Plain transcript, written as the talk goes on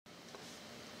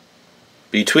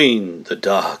between the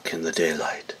dark and the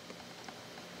daylight,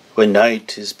 when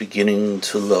night is beginning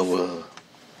to lower,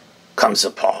 comes a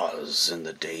pause in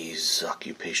the day's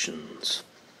occupations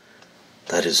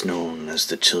that is known as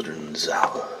the children's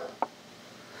hour.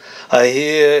 I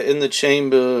hear in the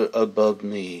chamber above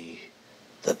me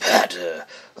the patter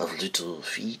of little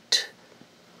feet,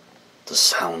 the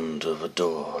sound of a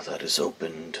door that is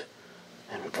opened,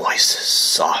 and voices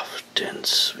soft and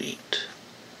sweet.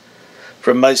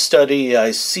 From my study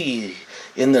I see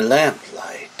in the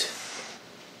lamplight,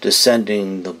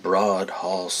 descending the broad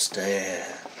hall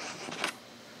stair,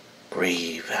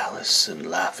 brave Alice and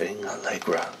laughing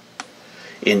Allegra,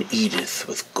 in Edith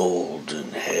with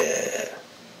golden hair.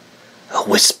 A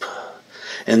whisper,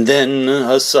 and then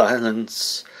a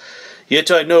silence, yet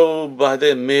I know by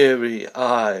their merry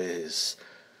eyes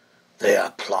they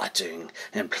are plotting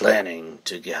and planning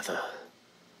together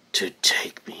to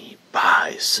take me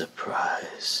by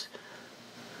surprise.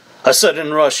 A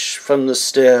sudden rush from the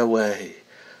stairway,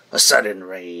 a sudden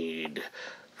raid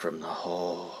from the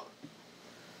hall.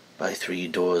 By 3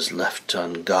 doors left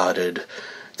unguarded,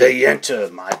 they enter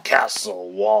my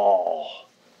castle wall.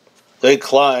 They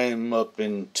climb up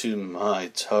into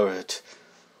my turret,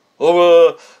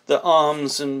 over the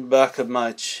arms and back of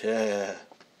my chair.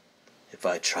 If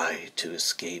I try to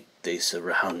escape, they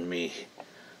surround me.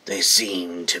 They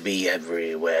seem to be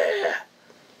everywhere.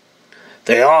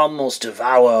 They almost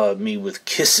devour me with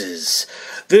kisses.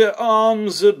 Their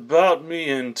arms about me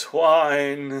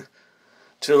entwine,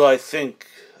 till I think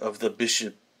of the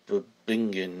Bishop of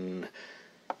Bingen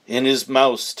in his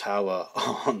mouse tower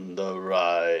on the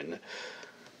Rhine.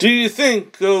 Do you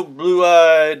think, O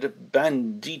blue-eyed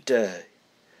bandite,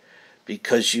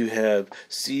 because you have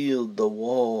sealed the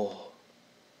wall,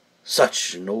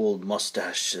 such an old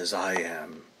mustache as I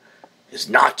am is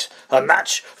not a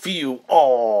match for you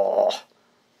all?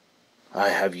 I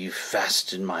have you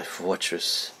fast in my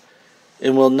fortress,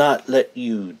 and will not let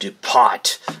you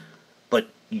depart, but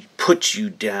put you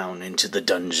down into the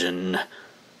dungeon,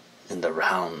 in the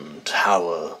round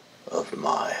tower of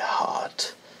my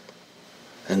heart.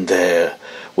 And there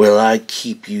will I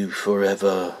keep you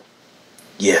forever,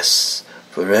 yes,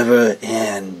 forever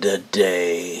and a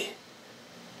day,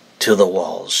 till the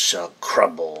walls shall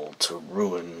crumble to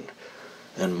ruin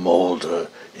and moulder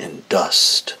in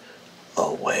dust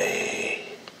away.